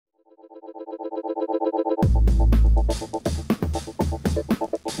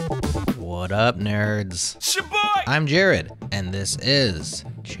What up, nerds? Shaboy! I'm Jared, and this is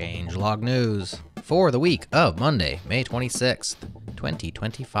Changelog News for the week of Monday, May 26th,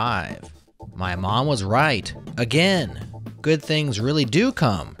 2025. My mom was right. Again. Good things really do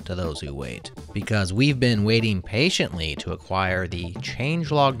come to those who wait, because we've been waiting patiently to acquire the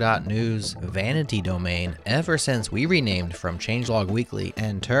changelog.news vanity domain ever since we renamed from Changelog Weekly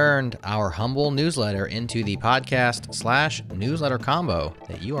and turned our humble newsletter into the podcast/newsletter combo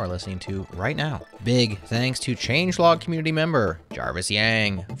that you are listening to right now. Big thanks to Changelog community member Jarvis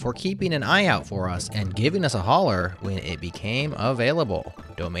Yang for keeping an eye out for us and giving us a holler when it became available.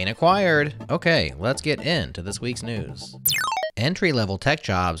 Domain acquired. Okay, let's get into this week's news. Entry-level tech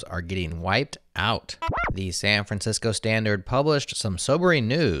jobs are getting wiped out. The San Fransisco Standard published some sobering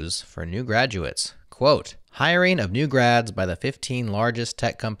news for new graduates. Quote, hiring of new grads by the 15 largest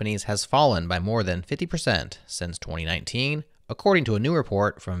tech companies has fallen by more than 50% since 2019, according to a new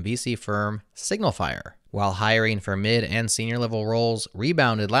report from VC firm Signalfire. While hiring for mid and senior level roles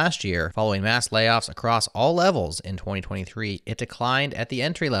rebounded last year following mass layoffs across all levels in 2023, it declined at the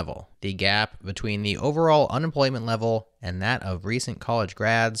entry level. The gap between the overall unemployment level and that of recent college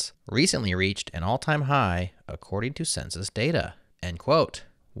grads recently reached an all-time high, according to census data. End quote.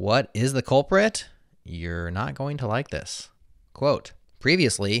 What is the culprit? You're not going to like this. Quote,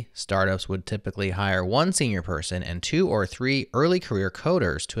 previously, startups would typically hire one senior person and 2 or 3 early career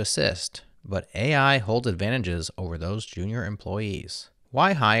coders to assist. But AI holds advantages over those junior employees.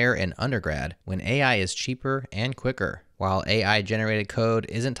 Why hire an undergrad when AI is cheaper and quicker? While AI-generated code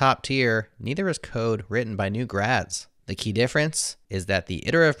isn't top tier, neither is code written by new grads. The key difference is that the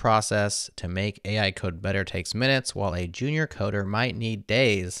iterative process to make AI code better takes minutes, while a junior coder might need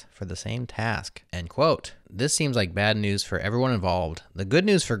days for the same task. End quote. This seems like bad news for everyone involved. The good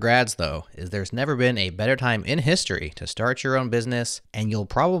news for grads, though, is there's never been a better time in history to start your own business, and you'll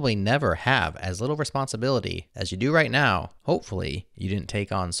probably never have as little responsibility as you do right now. Hopefully, you didn't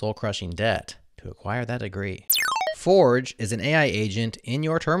take on soul-crushing debt to acquire that degree. Forge is an AI agent in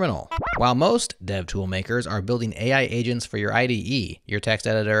your terminal. While most dev tool makers are building AI agents for your IDE, your text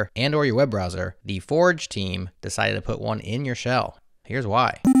editor, and or your web browser, the Forge team decided to put one in your shell. Here's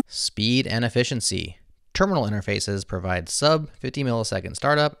why. Speed and efficiency. Terminal interfaces provide sub-50 millisecond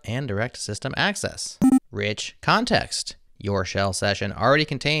startup and direct system access. Rich context. Your shell session already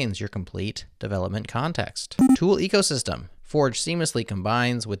contains your complete development context. Tool ecosystem. Forge seamlessly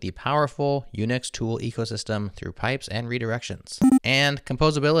combines with the powerful Unix tool ecosystem through pipes and redirections. And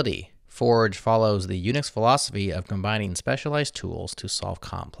composability. Forge follows the Unix philosophy of combining specialized tools to solve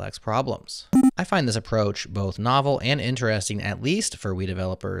complex problems. I find this approach both novel and interesting, at least for we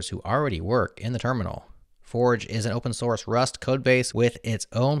developers who already work in the terminal. Forge is an open source Rust codebase with its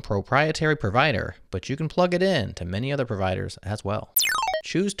own proprietary provider, but you can plug it in to many other providers as well.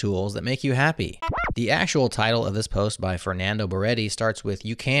 Choose tools that make you happy. The actual title of this post by Fernando Borretti starts with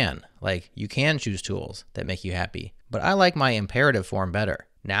you can, like you can choose tools that make you happy, but I like my imperative form better.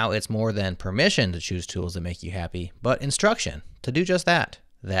 Now it's more than permission to choose tools that make you happy, but instruction to do just that.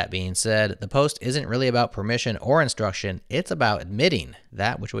 That being said, the post isn't really about permission or instruction, it's about admitting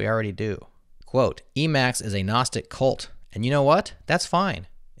that which we already do. Quote, Emacs is a Gnostic cult, and you know what? That's fine.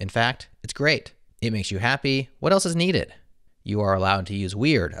 In fact, it's great. It makes you happy. What else is needed? You are allowed to use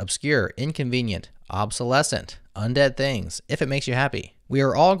weird, obscure, inconvenient, obsolescent, undead things if it makes you happy. We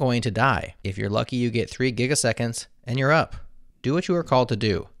are all going to die. If you're lucky, you get 3 gigaseconds and you're up. Do what you are called to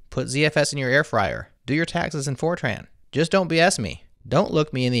do. Put ZFS in your air fryer. Do your taxes in Fortran. Just don't BS me. Don't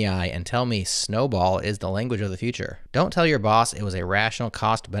look me in the eye and tell me Snowball is the language of the future. Don't tell your boss it was a rational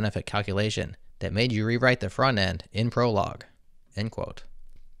cost-benefit calculation that made you rewrite the front end in Prolog. End quote.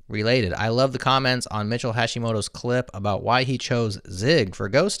 Related, I love the comments on Mitchell Hashimoto's clip about why he chose Zig for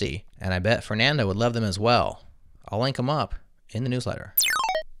Ghosty, and I bet Fernando would love them as well. I'll link them up in the newsletter.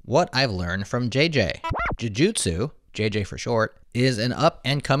 What I've learned from JJ. Jujutsu, JJ for short, is an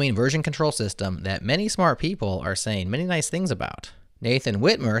up-and-coming version control system that many smart people are saying many nice things about. Nathan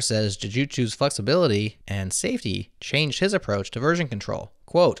Witmer says Jujutsu's flexibility and safety changed his approach to version control.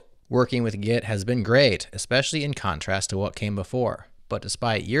 Quote, working with Git has been great, especially in contrast to what came before. But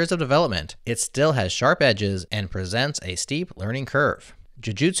despite years of development, it still has sharp edges and presents a steep learning curve.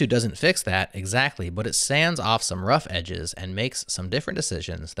 Jujutsu doesn't fix that exactly, but it sands off some rough edges and makes some different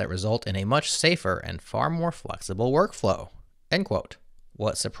decisions that result in a much safer and far more flexible workflow. End quote.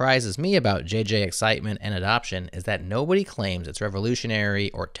 What surprises me about JJ excitement and adoption is that nobody claims it's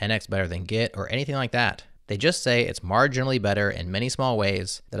revolutionary or 10x better than Git or anything like that. They just say it's marginally better in many small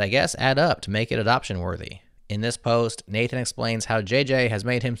ways that I guess add up to make it adoption worthy. In this post, Nathan explains how JJ has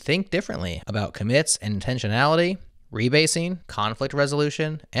made him think differently about commits and intentionality, rebasing, conflict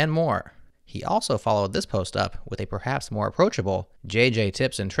resolution, and more. He also followed this post up with a perhaps more approachable JJ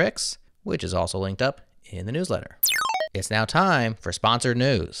tips and tricks, which is also linked up in the newsletter. It's now time for sponsored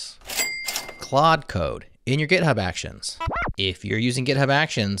news. Claude code in your GitHub Actions. If you're using GitHub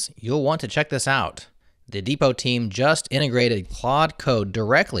Actions, you'll want to check this out. The Depot team just integrated Claude code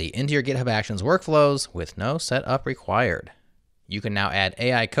directly into your GitHub Actions workflows with no setup required. You can now add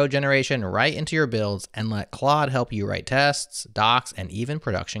AI code generation right into your builds and let Claude help you write tests, docs, and even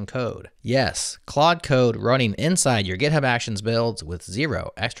production code. Yes, Claude code running inside your GitHub Actions builds with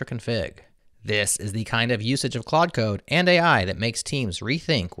zero extra config. This is the kind of usage of Claude code and AI that makes teams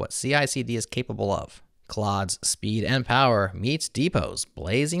rethink what CI/CD is capable of. Claude's speed and power meets Depot's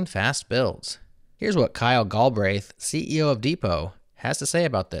blazing fast builds. Here's what Kyle Galbraith, CEO of Depot, has to say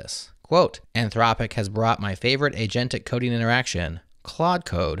about this. Quote, Anthropic has brought my favorite agentic coding interaction, Claude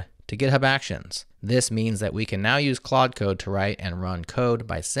code, to GitHub Actions. This means that we can now use Claude code to write and run code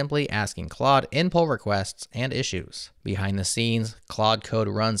by simply asking Claude in pull requests and issues. Behind the scenes, Claude code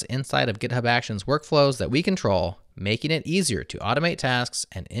runs inside of GitHub Actions workflows that we control, making it easier to automate tasks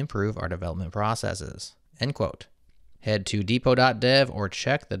and improve our development processes. End quote. Head to depot.dev or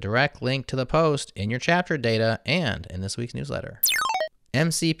check the direct link to the post in your chapter data and in this week's newsletter.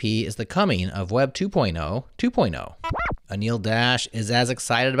 MCP is the coming of Web 2.0 2.0. Anil Dash is as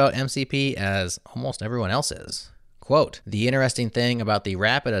excited about MCP as almost everyone else is. Quote, the interesting thing about the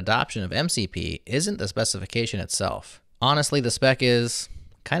rapid adoption of MCP isn't the specification itself. Honestly, the spec is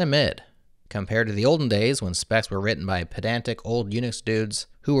kind of mid. Compared to the olden days when specs were written by pedantic old Unix dudes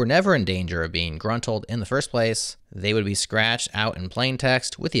who were never in danger of being gruntled in the first place, they would be scratched out in plain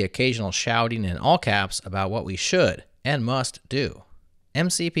text with the occasional shouting in all caps about what we should and must do.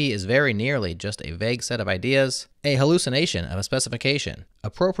 MCP is very nearly just a vague set of ideas, a hallucination of a specification,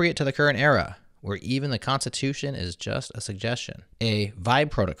 appropriate to the current era, where even the Constitution is just a suggestion, a vibe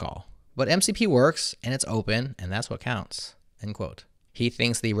protocol. But MCP works, and it's open, and that's what counts. End quote. He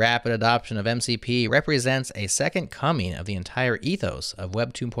thinks the rapid adoption of MCP represents a second coming of the entire ethos of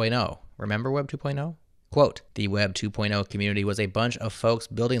Web 2.0. Remember Web 2.0? Quote, the Web 2.0 community was a bunch of folks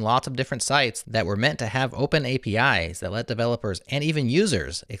building lots of different sites that were meant to have open APIs that let developers and even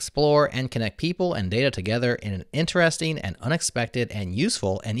users explore and connect people and data together in interesting and unexpected and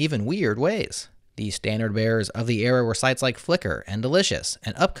useful and even weird ways. The standard bearers of the era were sites like Flickr and Delicious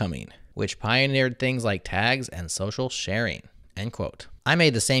and Upcoming, which pioneered things like tags and social sharing. End quote. I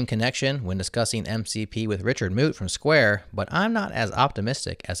made the same connection when discussing MCP with Richard Moot from Square, but I'm not as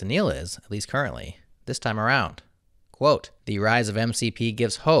optimistic as Anil is, at least currently. This time around. Quote, the rise of MCP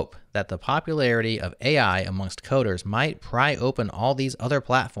gives hope that the popularity of AI amongst coders might pry open all these other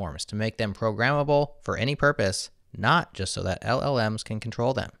platforms to make them programmable for any purpose, not just so that LLMs can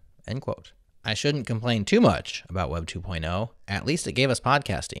control them. End quote. I shouldn't complain too much about Web 2.0, at least it gave us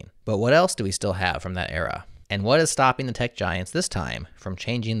podcasting. But what else do we still have from that era? And what is stopping the tech giants this time from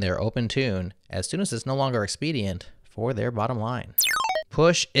changing their open tune as soon as it's no longer expedient for their bottom line?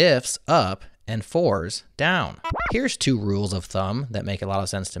 Push ifs up and fors down. Here's two rules of thumb that make a lot of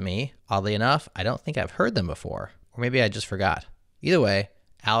sense to me. Oddly enough, I don't think I've heard them before, or maybe I just forgot. Either way,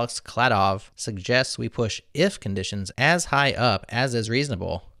 Alex Kladov suggests we push if conditions as high up as is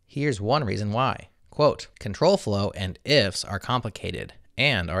reasonable. Here's one reason why. Quote, control flow and ifs are complicated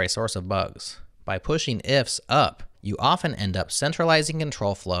and are a source of bugs. By pushing ifs up, you often end up centralizing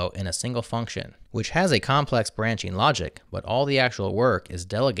control flow in a single function, which has a complex branching logic, but all the actual work is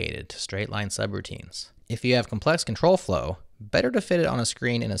delegated to straight-line subroutines. If you have complex control flow, better to fit it on a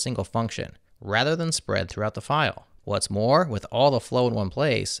screen in a single function, rather than spread throughout the file. What's more, with all the flow in one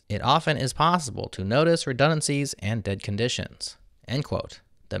place, it often is possible to notice redundancies and dead conditions. End quote.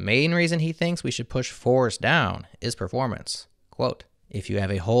 The main reason he thinks we should push fors down is performance. Quote, if you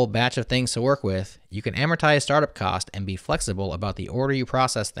have a whole batch of things to work with, you can amortize startup cost and be flexible about the order you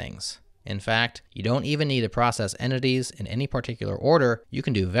process things. In fact, you don't even need to process entities in any particular order. You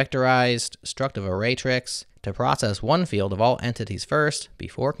can do vectorized, structive array tricks to process one field of all entities first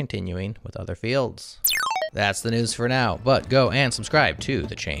before continuing with other fields. That's the news for now, but go and subscribe to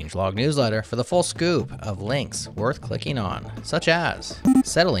the Changelog newsletter for the full scoop of links worth clicking on, such as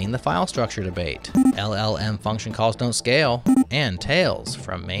settling the file structure debate, LLM function calls don't scale, and tales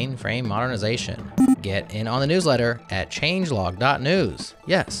from mainframe modernization. Get in on the newsletter at changelog.news.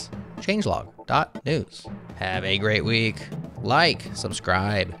 Yes, changelog.news. Have a great week. Like,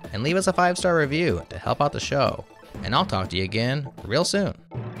 subscribe, and leave us a 5-star review to help out the show. And I'll talk to you again real soon.